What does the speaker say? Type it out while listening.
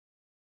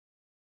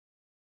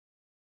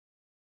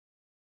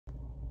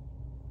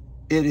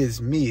It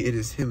is me. It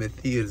is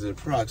Timothy. It is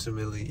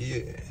approximately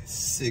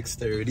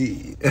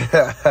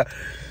 6:30.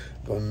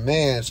 But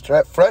man,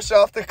 fresh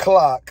off the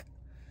clock.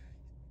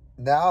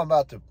 Now I'm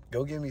about to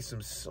go get me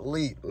some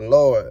sleep,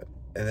 Lord.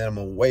 And then I'm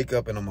going to wake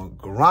up and I'm going to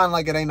grind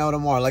like it ain't no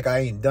tomorrow. Like I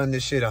ain't done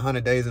this shit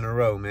 100 days in a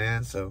row,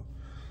 man. So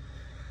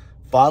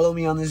follow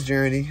me on this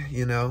journey.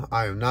 You know,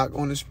 I am not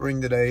going to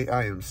spring today.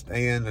 I am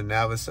staying in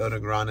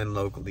Navasota, grinding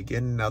locally,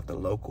 getting out the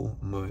local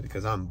mud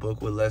because I'm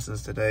booked with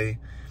lessons today.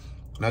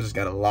 And I just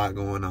got a lot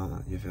going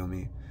on, you feel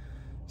me?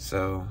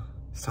 So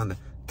it's time to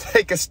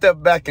take a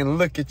step back and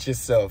look at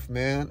yourself,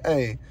 man.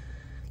 Hey,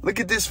 look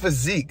at this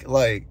physique.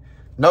 Like,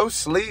 no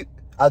sleep.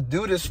 I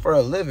do this for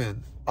a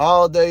living.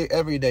 All day,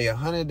 every day,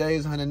 100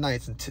 days, 100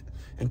 nights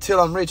until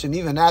I'm rich. And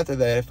even after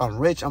that, if I'm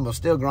rich, I'm going to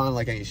still grind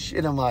like ain't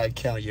shit in my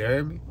account. You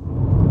heard me?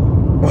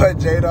 What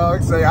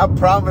J-Dog say? I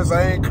promise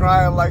I ain't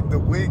crying like the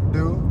weak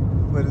do.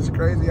 But it's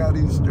crazy how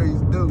these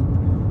streets do.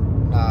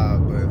 Nah,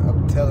 but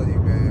I'm telling you,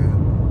 man.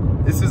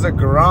 This is a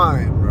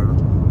grind, bro.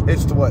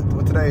 It's what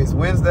today is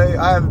Wednesday.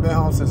 I haven't been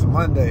home since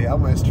Monday. I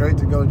went straight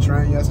to go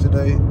train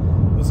yesterday.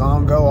 Was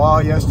on go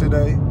all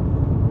yesterday.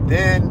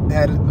 Then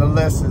had the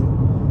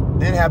lesson.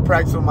 Then had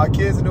practice with my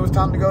kids, and it was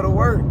time to go to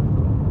work.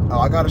 Oh,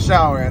 I got a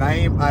shower, and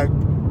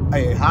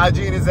hey,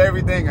 hygiene is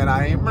everything, and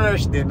I ain't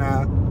brushed it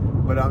now.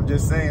 But I'm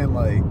just saying,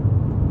 like,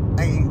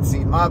 I ain't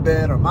seen my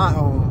bed or my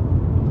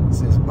home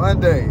since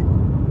Monday.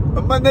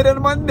 But Monday to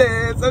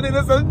Monday, Sunday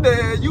to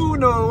Sunday, you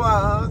know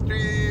I'm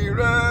street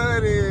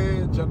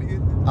running.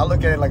 I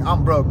look at it like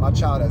I'm broke. My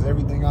child has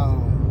everything I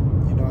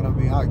own. You know what I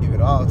mean? I'll give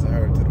it all to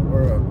her, to the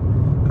world.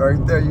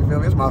 Right there, you feel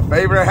me? It's my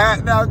favorite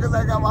hat now because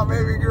I got my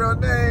baby girl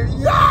name.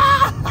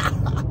 Yeah!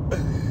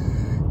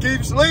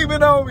 Keep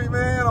sleeping on me,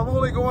 man. I'm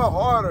only going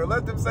harder.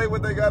 Let them say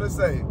what they got to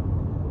say.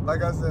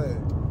 Like I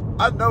said,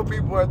 I know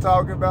people are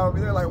talking about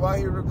me. They're like, why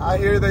here? I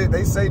hear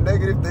they say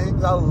negative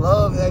things. I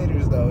love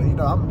haters, though. You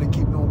know, I'm going to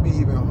keep on me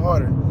even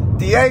harder.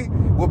 DA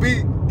will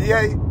be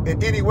DA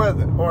in any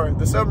weather. Or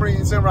the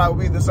Submarine Samurai will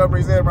be the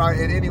Submarine Samurai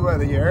in any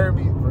weather. You heard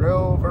me? For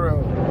real, for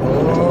real.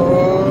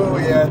 Oh,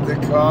 we at the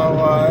car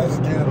wash.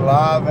 Get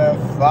live at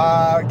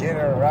 5. Get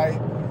it right.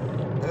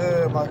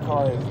 My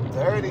car is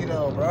dirty,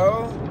 though,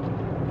 bro.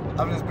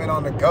 I've just been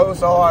on the go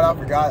so hard. I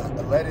forgot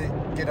to let it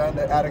get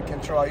out of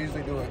control. I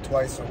usually do it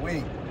twice a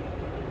week.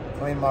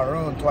 Clean my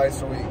room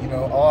twice a week, you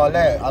know, all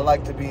that. I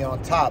like to be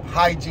on top.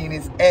 Hygiene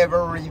is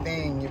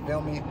everything, you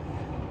feel me?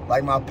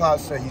 Like my pop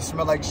said, you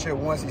smell like shit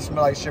once, you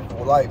smell like shit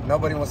for life.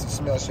 Nobody wants to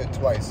smell shit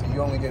twice, so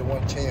you only get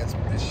one chance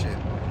with this shit.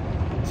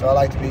 So I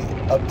like to be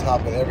up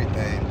top with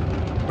everything.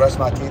 Brush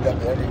my teeth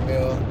after every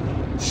meal.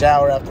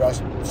 Shower after I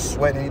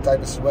sweat any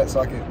type of sweat so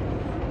I can,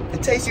 the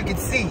taste you can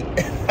see.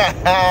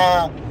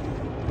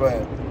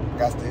 But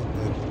got to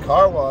hit the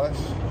car wash,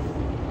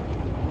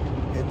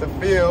 hit the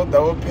field,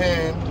 throw a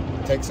pin,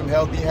 take some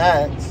healthy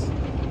hacks,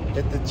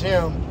 hit the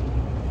gym,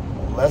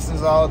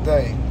 lessons all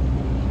day,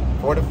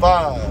 4 to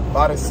 5,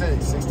 5 to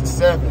 6, 6 to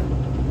 7,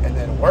 and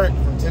then work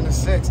from 10 to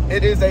 6.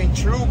 It is a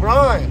true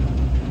grind,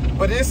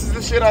 but this is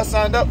the shit I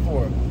signed up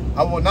for.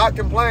 I will not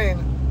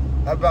complain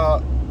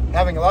about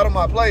having a lot on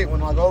my plate when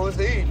my goal is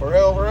to eat, for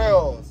real, for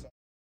real.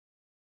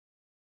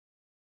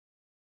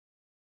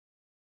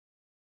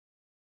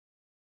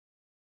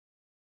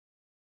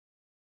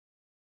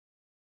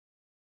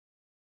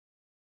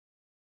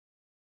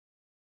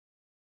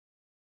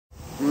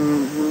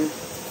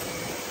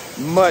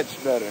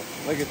 Much better.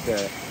 Look at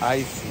that.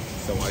 Icy.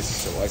 So icy,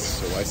 so icy,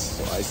 so icy,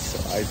 so icy,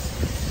 so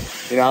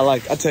icy. You know, I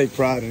take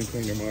pride in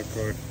cleaning my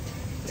car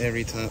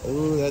every time.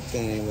 Ooh, that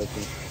thing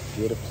looking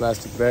good. A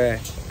plastic bag.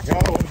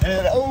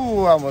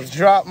 Oh, I almost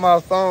dropped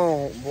my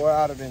phone. Boy,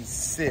 I'd have been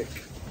sick.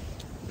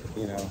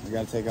 You know, you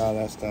gotta take all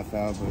that stuff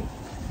out, but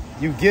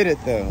you get it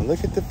though.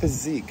 Look at the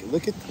physique.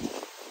 Look at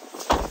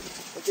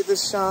the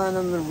shine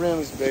on the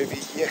rims, baby.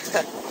 Yeah. Does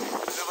it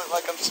look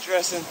like I'm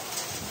stressing?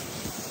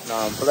 No,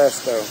 I'm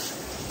blessed though.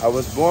 I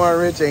was born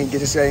rich, ain't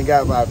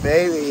got my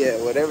baby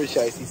yet, whatever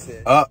Shicey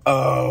said.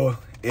 Uh-oh,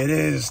 it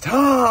is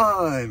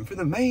time for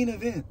the main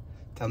event.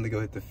 Time to go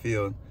hit the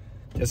field.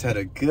 Just had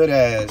a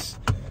good-ass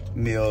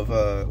meal of,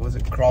 was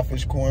it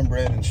crawfish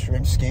cornbread and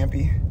shrimp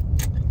scampi?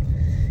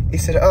 He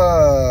said,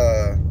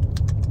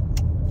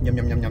 yum,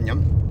 yum, yum, yum,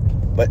 yum.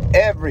 But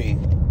every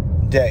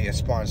day is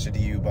sponsored to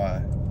you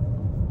by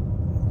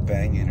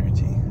Bang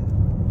Energy.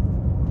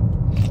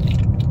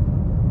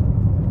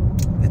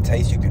 The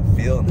taste you can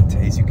feel and the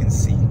taste you can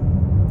see.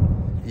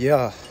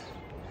 Yeah,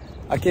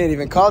 I can't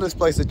even call this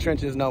place the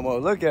trenches no more.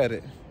 Look at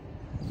it.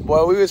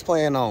 Boy, we was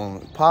playing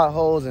on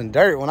potholes and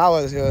dirt when I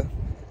was here.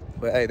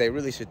 But hey, they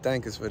really should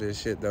thank us for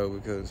this shit though,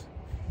 because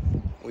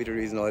we the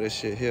reason all this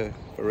shit here.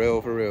 For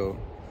real, for real.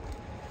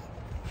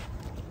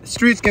 The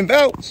streets can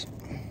vouch.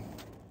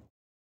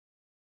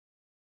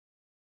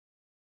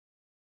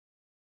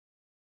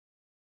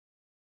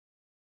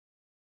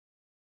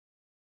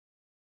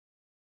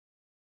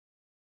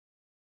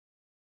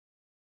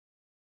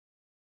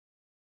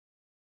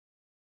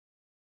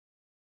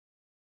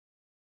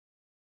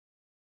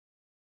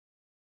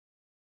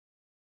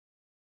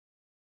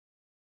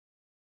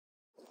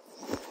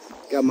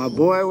 Got my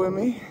boy with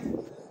me.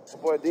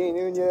 Boy Dean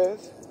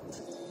Nunez.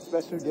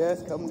 Special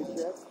guest coming to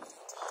check.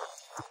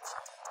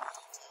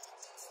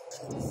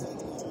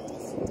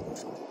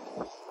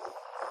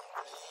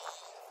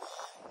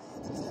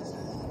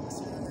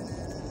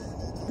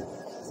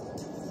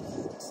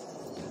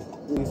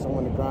 Need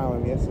someone to grind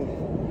with me. That's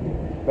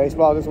it.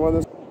 Baseball is one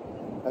of those.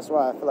 That's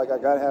why I feel like I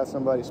gotta have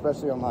somebody,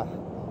 especially on my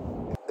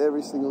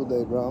every single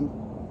day, bro.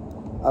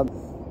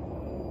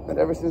 And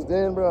ever since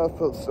then, bro, I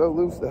felt so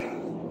loose though.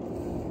 Yeah,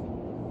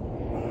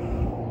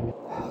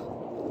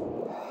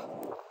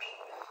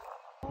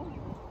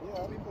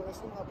 I mean, that's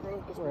still my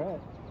pro. That's where we're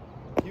at.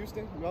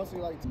 Houston, mostly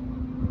like.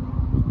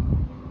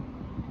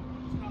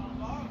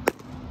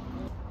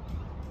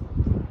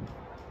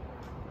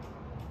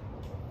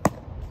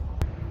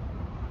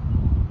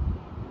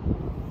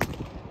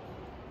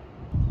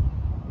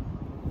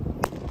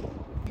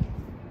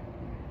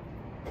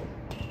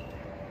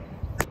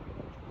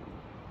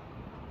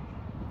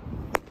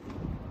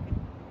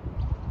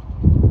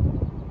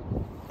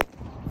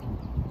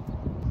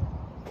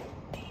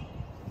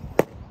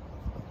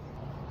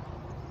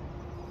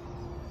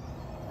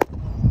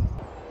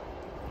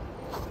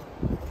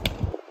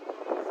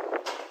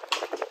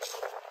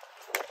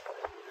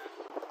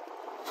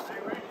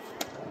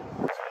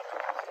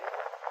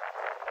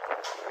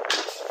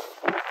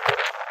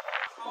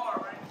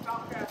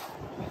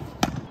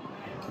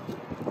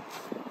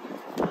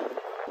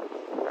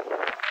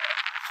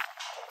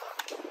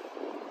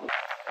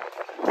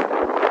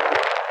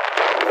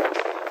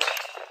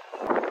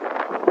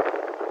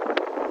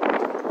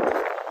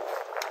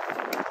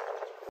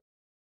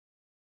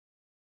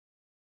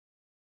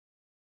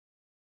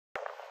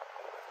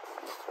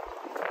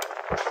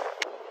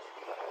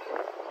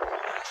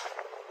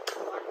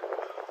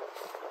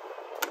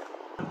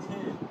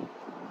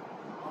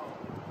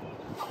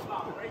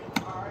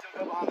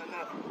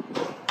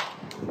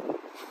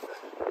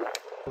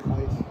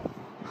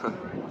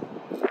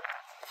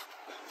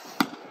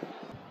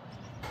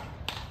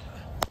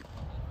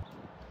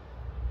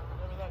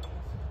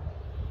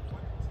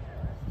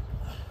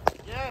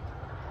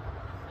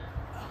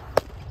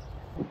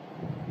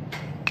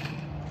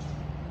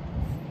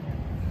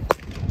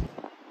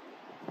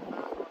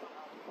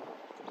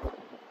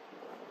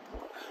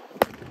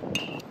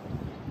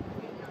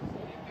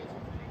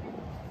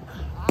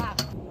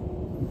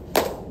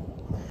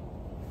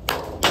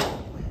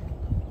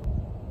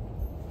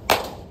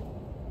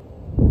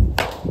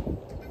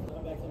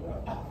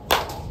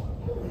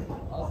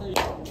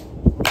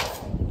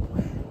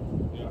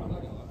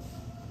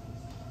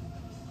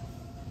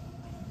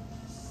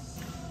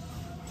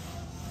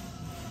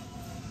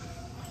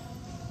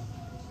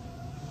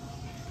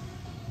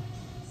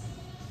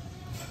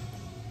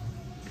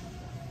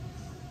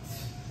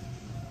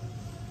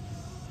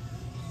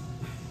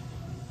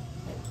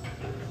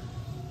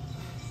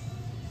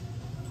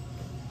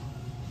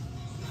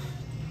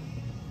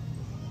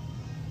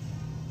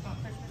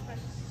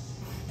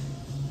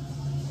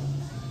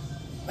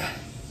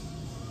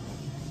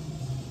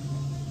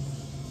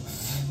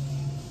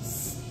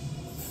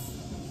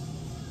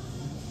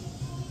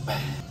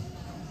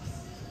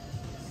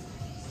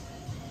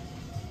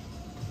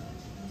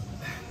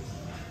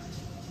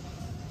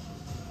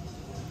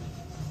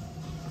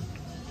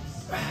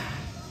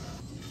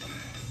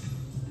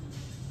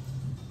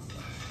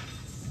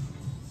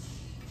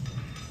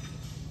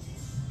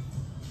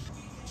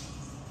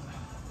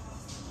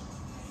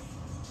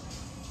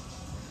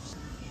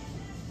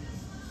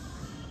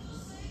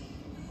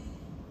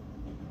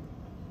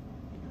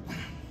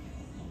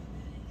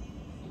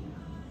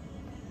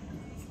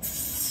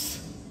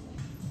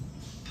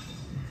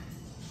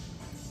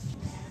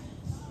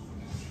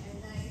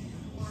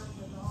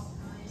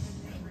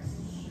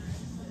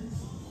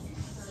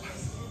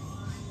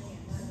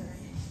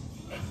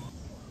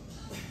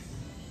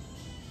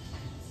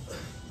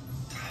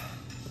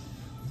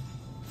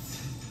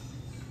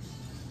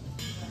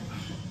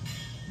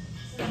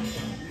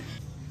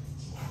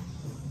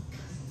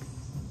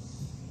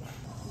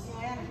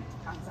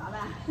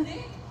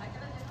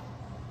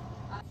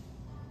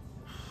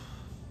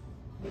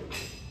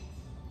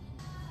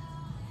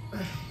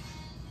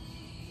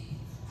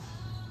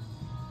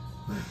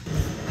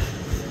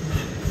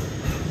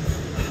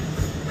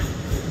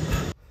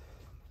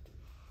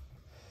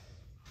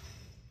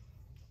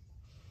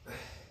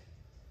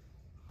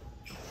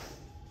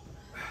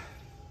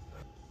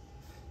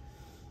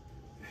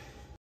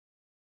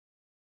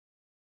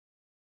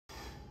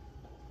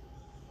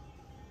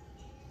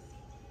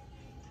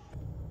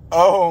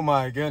 Oh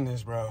my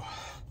goodness, bro.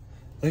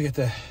 Look at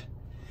that.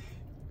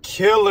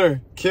 Killer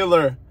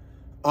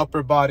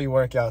upper body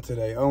workout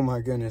today. Oh my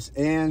goodness.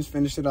 And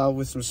finished it off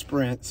with some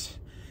sprints.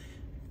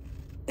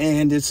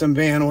 And did some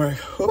band work.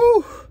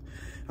 Whew.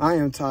 I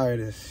am tired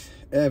as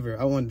ever.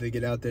 I wanted to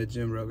get out that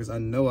gym, bro, because I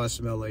know I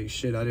smell like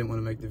shit. I didn't want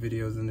to make the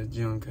videos in the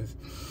gym because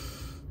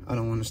I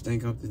don't want to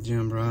stink up the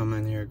gym, bro. I'm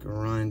in here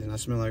grinding. I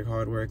smell like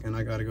hard work, and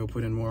I got to go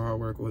put in more hard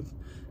work with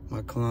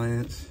my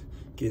clients,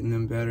 getting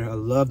them better. I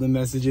love the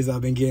messages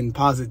I've been getting.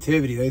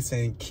 Positivity. They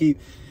saying keep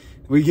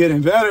We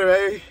getting better,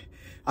 eh?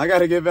 I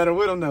gotta get better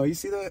with them though. You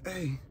see that?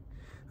 Hey,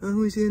 I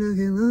wish you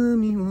could love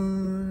me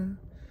more.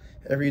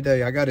 Every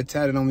day, I got it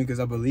tatted on me because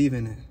I believe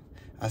in it.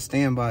 I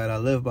stand by it. I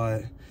live by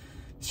it.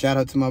 Shout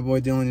out to my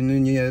boy Dylan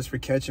Nunez for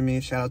catching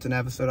me. Shout out to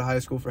Navasota High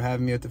School for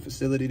having me at the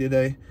facility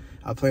today.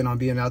 I plan on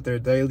being out there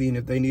daily, and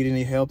if they need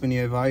any help, any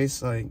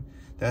advice, like,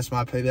 that's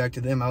my payback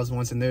to them. I was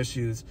once in their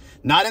shoes.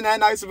 Not in that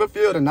nice of a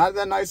field and not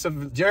that nice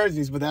of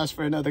jerseys, but that's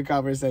for another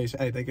conversation.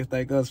 Hey, they can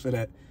thank us for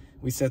that.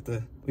 We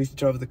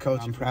drove the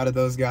coach. I'm proud of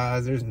those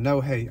guys. There's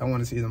no hate. I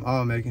want to see them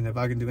all making it. If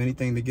I can do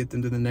anything to get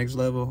them to the next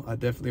level, I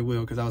definitely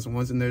will, because I was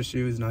once in their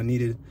shoes and I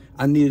needed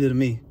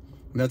me.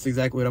 And that's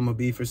exactly what I'm going to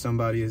be for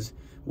somebody, is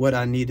what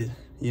I needed,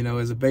 you know,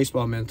 as a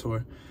baseball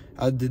mentor.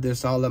 I did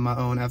this all on my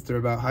own after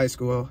about high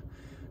school.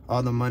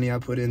 All the money I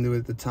put into it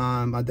at the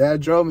time. My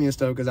dad drove me and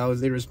stuff because I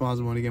was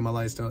irresponsible to get my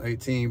license till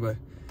 18, but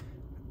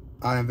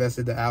I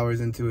invested the hours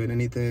into it.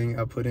 Anything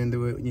I put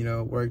into it, you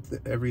know, worked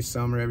every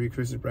summer, every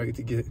Christmas break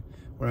to get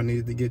where I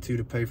needed to get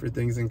to pay for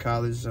things in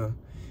college. So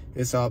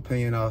it's all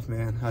paying off,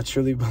 man. I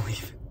truly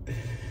believe it.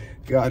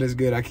 God is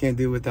good. I can't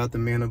do it without the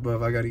man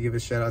above. I got to give a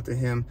shout out to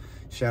him.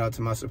 Shout out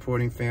to my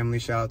supporting family.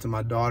 Shout out to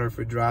my daughter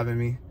for driving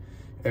me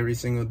every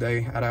single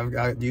day. I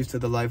got used to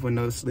the life with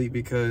no sleep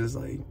because,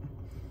 like,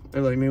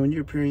 they're like, man, when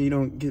you're a parent, you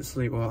don't get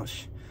sleep. Well,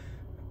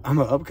 I'm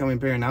an upcoming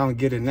parent. I don't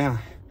get it now.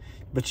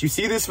 But you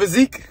see this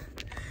physique?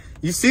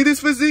 You see this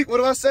physique? What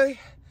do I say?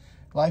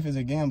 Life is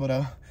a gamble,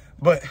 though.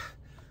 But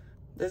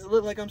does it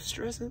look like I'm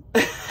stressing?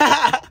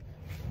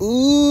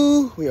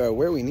 Ooh, we are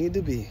where we need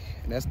to be.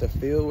 And that's the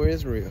field where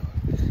it's real.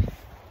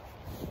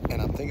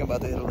 And I'm thinking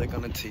about to hit a lick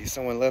on the tee.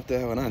 Someone left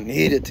that when I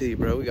need a tee,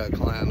 bro. We got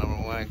client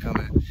number 1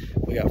 coming.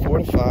 We got 4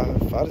 to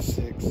 5, 5 to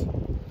 6,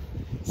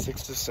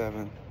 6 to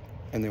 7,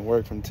 and then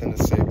work from 10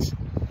 to 6.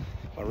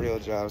 My real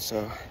job,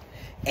 so.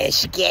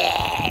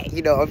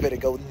 You know, I better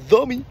go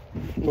dummy.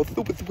 Go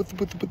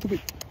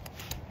stupid.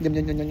 Yum,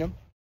 yum, yum, yum, yum.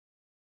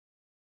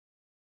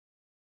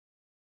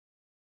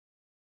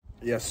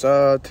 Yes,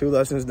 2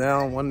 lessons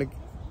down, one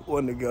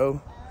to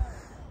go.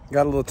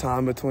 Got a little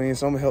time between,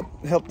 so I'm gonna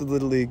help the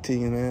Little League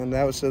team, man.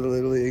 That was to the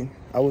Little League.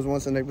 I was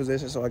once in their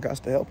position, so I got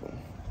to help them.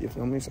 You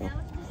feel me? So,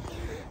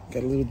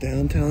 got a little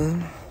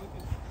downtime.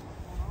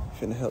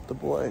 Finna help the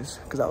boys,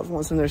 because I was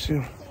once in their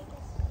shoe.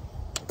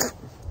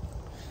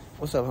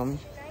 What's up, homie?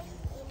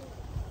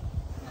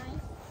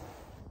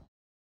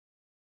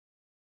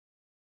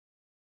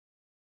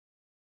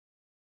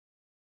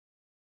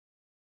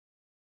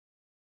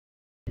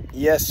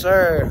 Yes,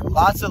 sir.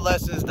 Lots of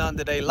lessons done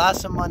today.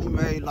 Lots of money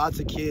made. Lots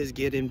of kids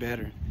getting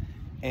better.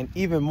 And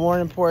even more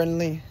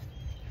importantly,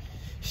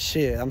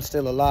 shit, I'm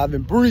still alive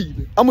and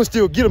breathing. I'm going to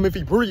still get him if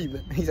he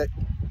breathing. He's like,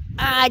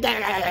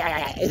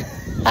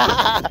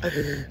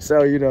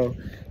 so, you know,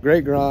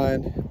 great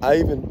grind. I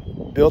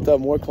even built up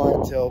more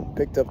clientele,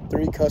 picked up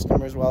 3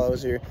 customers while I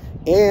was here,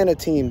 and a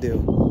team deal.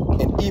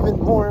 And even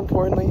more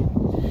importantly,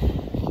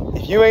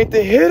 if you ain't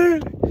the hitter,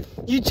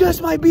 you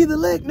just might be the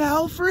lick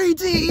now. Free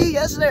tea,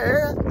 yes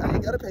sir. I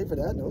ain't gotta pay for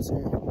that, no sir.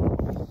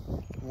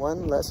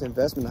 One less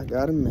investment I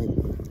gotta make.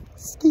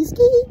 Ski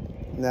ski.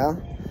 Now,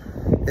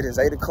 it is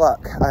 8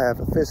 o'clock. I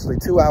have officially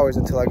 2 hours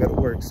until I go to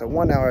work. So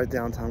 1 hour of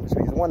downtime, which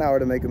means 1 hour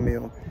to make a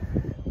meal,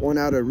 1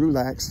 hour to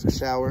relax, to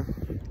shower,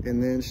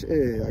 and then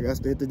shit, I got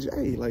to hit the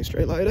J, like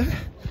straight like that.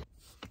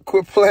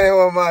 Quit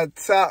playing with my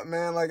top,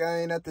 man, like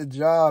I ain't at the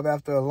job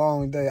after a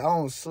long day. I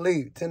don't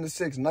sleep. 10 to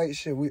 6 night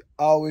shift. We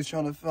always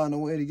trying to find a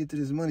way to get to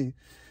this money.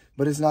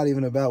 But it's not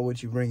even about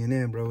what you bringing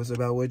in, bro. It's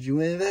about what you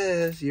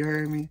invest. You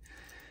heard me?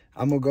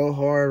 I'm going to go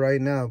hard right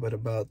now, but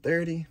about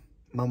 30,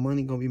 my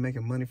money going to be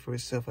making money for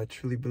itself. I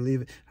truly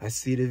believe it. I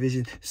see the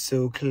vision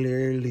so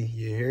clearly.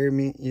 You hear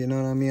me? You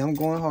know what I mean? I'm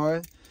going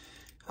hard.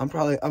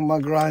 My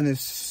grind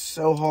is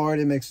so hard,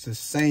 it makes the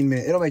sane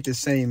man. It'll make the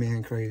sane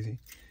man crazy.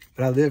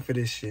 But I live for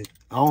this shit.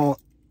 I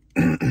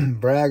don't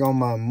brag on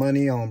my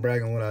money. I don't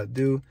brag on what I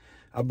do.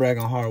 I brag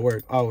on hard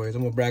work, always.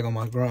 I'm going to brag on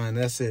my grind.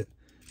 That's it.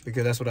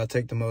 Because that's what I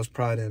take the most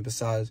pride in,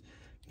 besides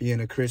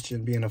being a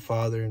Christian, being a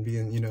father, and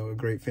being, you know, a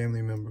great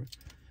family member.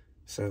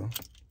 So,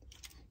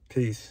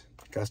 peace.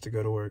 Got to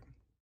go to work.